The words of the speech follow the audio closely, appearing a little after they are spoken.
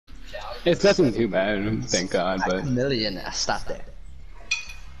It's nothing too bad, thank God, but... Million estate.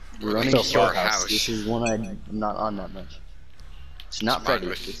 Running So your far. house. This is one I'm not on that much. It's not Freddy.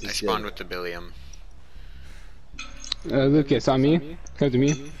 This I is spawned good. with the Billiam. Lucas, on me. Come to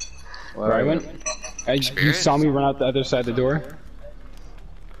me. Where I went. You Spirit? saw me run out the other side of the door.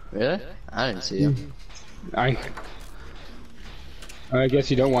 Really? I didn't see you. I guess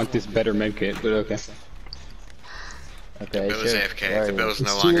you don't want this better med kit, but okay. Okay, Bill is sure. AFK. The Bill's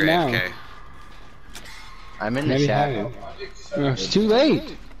no It's longer too now. AFK. I'm in the Maybe shack. have it. Oh, it's too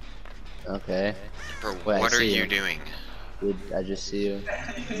late. Okay. Bro, Wait, what I are see you you. doing? Did I just see you?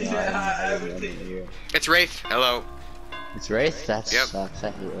 No, I didn't hear. It's Wraith. Hello. It's Wraith? That Yep. sucks.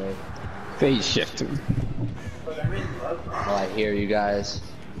 I hate Wraith. Phase shift. Oh, I hear you guys.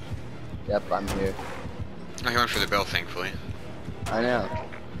 Yep, I'm here. Oh, he went for the Bill, thankfully. I know.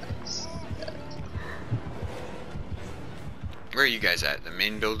 Where are you guys at? The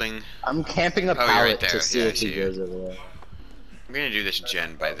main building? I'm camping a Oh, you're pallet right there. to see Yeah, I if he see you. goes over there. I'm gonna do this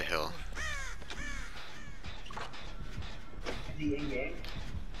gen by the hill.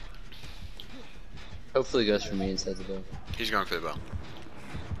 Hopefully, he goes for me instead of the. He's going for the Bill.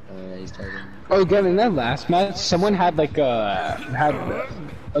 He's targeting me. Oh, again, in that last match, someone had like a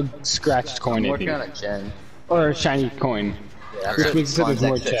scratched coin, I'm I working think. on a gen. Or a shiny coin. Yeah, Which Okay. makes it so there's spawns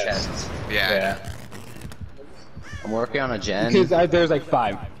more extra chests. Yeah. I'm working on a gen. Because there's like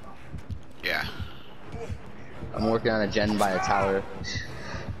 5. Yeah. I'm working on a gen by a tower.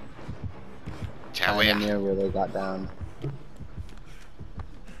 Tell Kinda ya. near where they got down.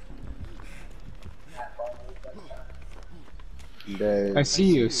 There's... I see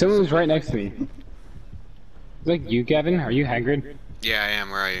you. Someone's right next to me. Is that you, Gavin? Are you Hagrid? Yeah, I am.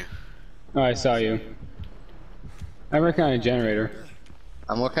 Where are you? Oh, I saw you. I'm working on a generator.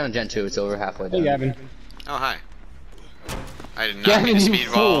 I'm working on gen 2. It's over halfway down. Hey, Gavin. Oh, hi. I did not Gavin, mean to you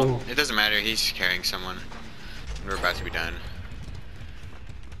speed wall. fool. It doesn't matter. He's carrying someone. We're about to be done.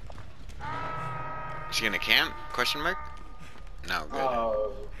 Is he gonna camp? Question mark? No,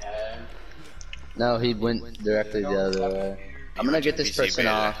 good. No, he went directly the other way. I'm gonna get this person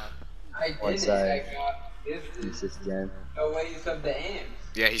off once I use this gen. No way you sub the amps.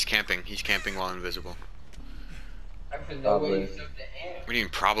 Yeah, he's camping. He's camping while invisible. I said no way Probably. you sub the amps. What do you mean,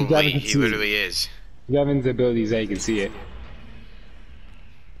 probably? Gavin can He see. literally is. Gavin's abilities, you can see it.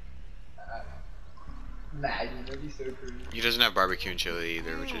 Imagine, that'd be so crazy. He doesn't have barbecue and chili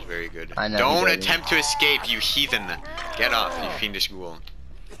either, which is very good. I know he Don't doesn't. attempt to escape, you heathen. Get off, you fiendish ghoul.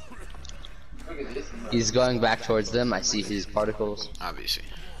 Look at this. He's going back towards them. I see his particles. Obviously.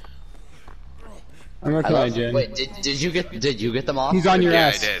 I'm working on a gen. Wait, did you get them off? He's on your Yeah, I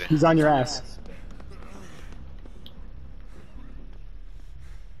ass. did. He's on your ass.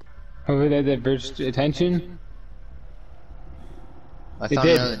 Hopefully that diverged attention. I It found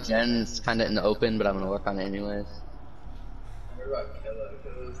did. another gen. It's kind of in the open, but I'm gonna work on it anyways. What about Killa?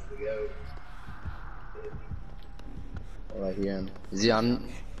 Killa's the goat. Oh, I hear him. Is he on?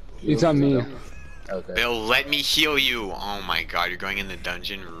 It's on me. Okay. Bill, let me heal you. Oh my god, you're going in the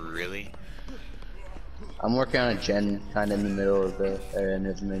dungeon? Really? I'm working on a gen, kind of in the middle of the area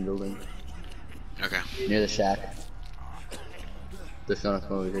near the main building, Okay. near the shack. If you want to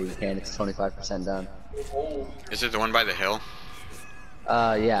come over here, you can. It's 25% done. Is it the one by the hill?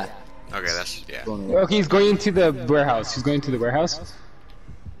 Yeah. Okay, that's, yeah. Okay, he's going into the warehouse. He's going to the warehouse.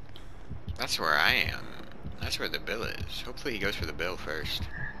 That's where I am. That's where the Bill is. Hopefully he goes for the Bill first.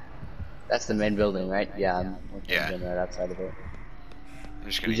 That's the main building, right? Yeah, I'm working Yeah. on a gen right outside of it. I'm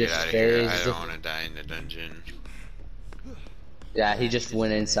just gonna He get just out of here. I phased. don't want to die in the dungeon. Yeah, he just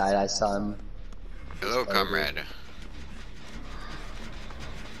went inside. I saw him. Hello, comrade.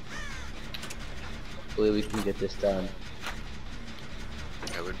 Hopefully we can get this done.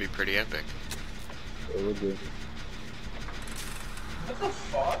 That would be pretty epic. It would be. What the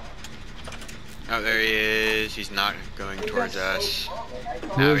fuck? Oh, there he is. He's not going towards us.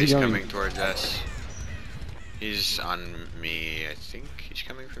 Where Now is he he's going? coming towards us. He's on me, I think he's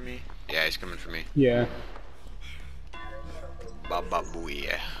coming for me. Yeah, he's coming for me. Yeah. Baba booey.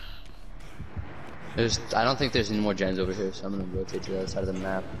 I don't think there's any more gens over here, so I'm gonna rotate to the other side of the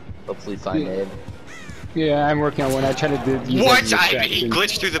map. Hopefully find Yeah. Abe. Yeah, I'm working on one. I try to do. use What? that as a He distraction.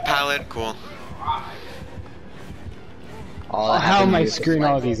 glitched through the pallet. Cool. All that How happened am I was just screwing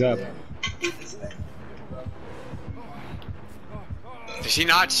all like- these up? Does he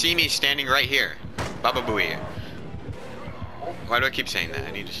not see me standing right here? Baba booey. Why do I keep saying that?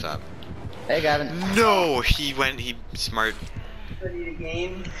 I need to stop. Hey, Gavin. No, he smart. Ready to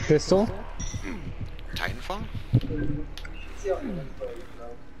game? Pistol? Titanfall? See how he plays, bro.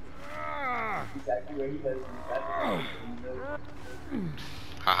 Exactly where he does.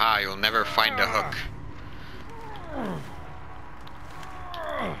 Haha, you'll never find a hook.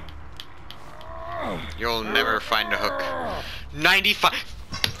 You'll never find a hook. 95.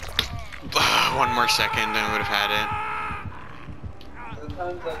 One more second and I would have had it.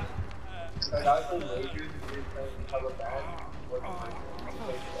 Sometimes, like I was playing Lakers, we were playing cover back, working my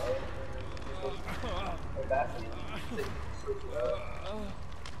play slow.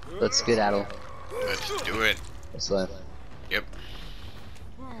 Let's skedaddle. Let's do it. This way. Yep.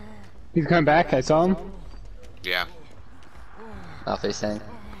 He's coming back. I saw him. Yeah. I'll face tank.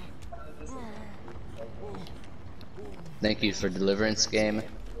 Thank you for deliverance, game.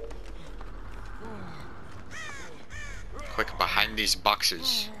 Quick behind these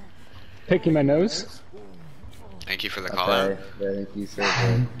boxes. Picking my nose. Thank you for the call out. Thank you for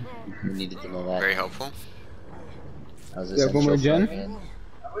the. We needed to know that. Very helpful. That was Yeah, one more essential gen? for me.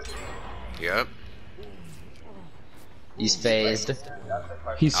 Yep. He's phased.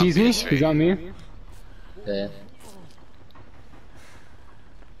 He sees me. Obviously. He's on me. Okay.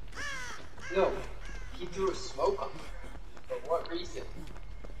 No, he threw a smoke on me. For what reason?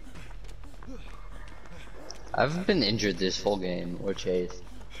 I've been injured this whole game, or chased.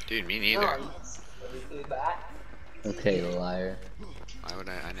 Dude, me neither. Obviously that. Okay, liar. Why would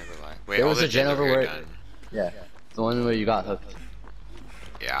I never lie? Wait, There all was the a gen gens over here where. done. Yeah, the one where you got hooked.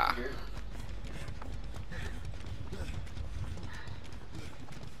 Yeah.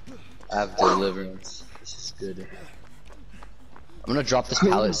 I have deliverance. This is good. I'm gonna drop this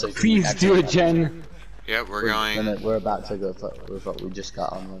pallet so you can Please do actually- it, Jen. Yep, we're going. We're about to go with what we just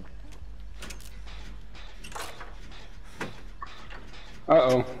got on one.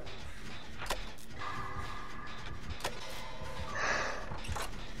 Uh-oh.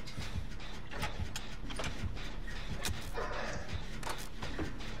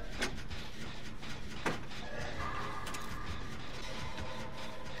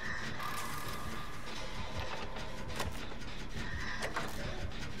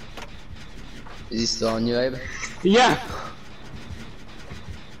 Is he still on you, Abe? Yeah.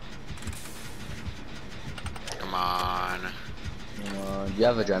 Come on. Do you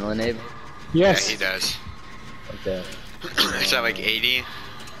have adrenaline, Abe? Yes. Yeah, he does. Okay. It's at like 80.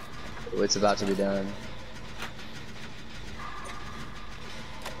 It's about to be done.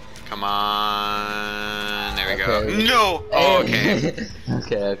 Come on. There we go. Okay. No! Oh, okay.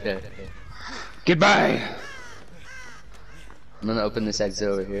 okay. Goodbye. I'm gonna open this exit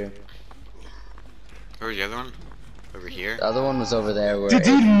over here. Where was the other one? Over here? The other one was over there where. The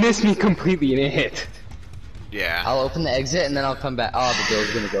dude missed me completely and it hit. Yeah. I'll open the exit and then I'll come back. Oh, the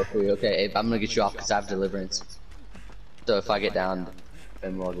door's gonna go for you. Okay, Abe, I'm gonna get you off because I have deliverance. So if I get down,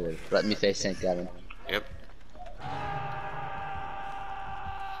 then we'll do it. Let me face tank Gavin. Yep.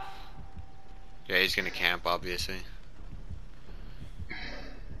 Yeah, he's gonna camp, obviously.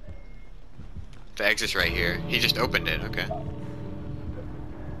 The exit's right here. He just opened it, okay.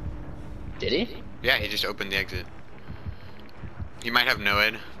 Did he? Yeah, he just opened the exit. He might have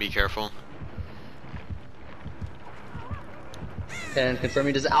NOED, be careful. Can confirm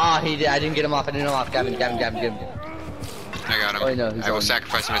he does. Ah, he did. I didn't get him off. I didn't get him off. Gavin. I got him. Oh, no, he's I will on.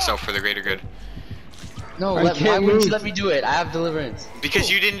 sacrifice myself for the greater good. No, I why can't wouldn't you move. let me do it? I have deliverance. Because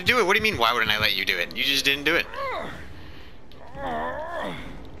you didn't do it. What do you mean, why wouldn't I let you do it? You just didn't do it.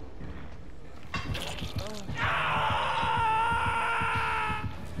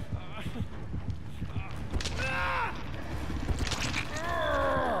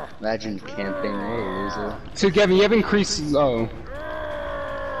 Imagine camping. What a loser. So Gavin, you have increased. Oh.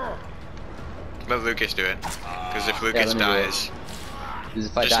 Let Lucas do it. Because if Lucas let me do it. dies, Because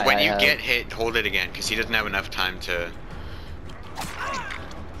if I just die, when I you have... get hit, hold it again. Because he doesn't have enough time to...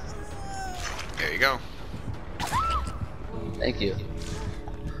 There you go. Thank you.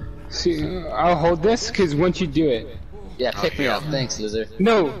 See, I'll hold this because once you do it. Yeah, pick me yeah. up. Thanks, loser.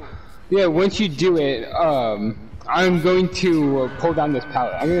 No. Yeah, once you do it, I'm going to pull down this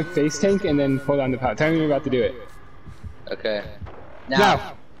pallet. I'm going to face tank and then pull down the pallet. Tell me you're about to do it. Okay.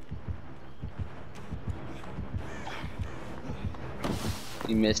 Now.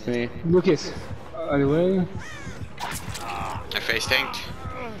 You missed me. Lucas. Other way. I face tanked.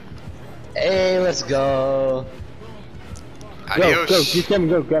 Hey, let's go. Go, Adios. go. Just Gavin,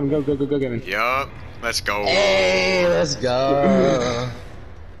 go, Gavin, go, Gavin. Yup. Let's go. Hey, let's go.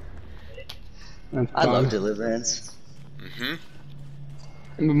 That's I love fun. deliverance.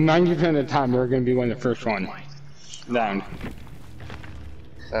 Mm-hmm. 90% of the time, we're going to be one of the first one down.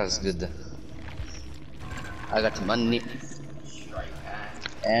 That was good. I got the money.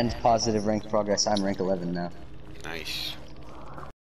 And positive rank progress. I'm rank 11 now. Nice.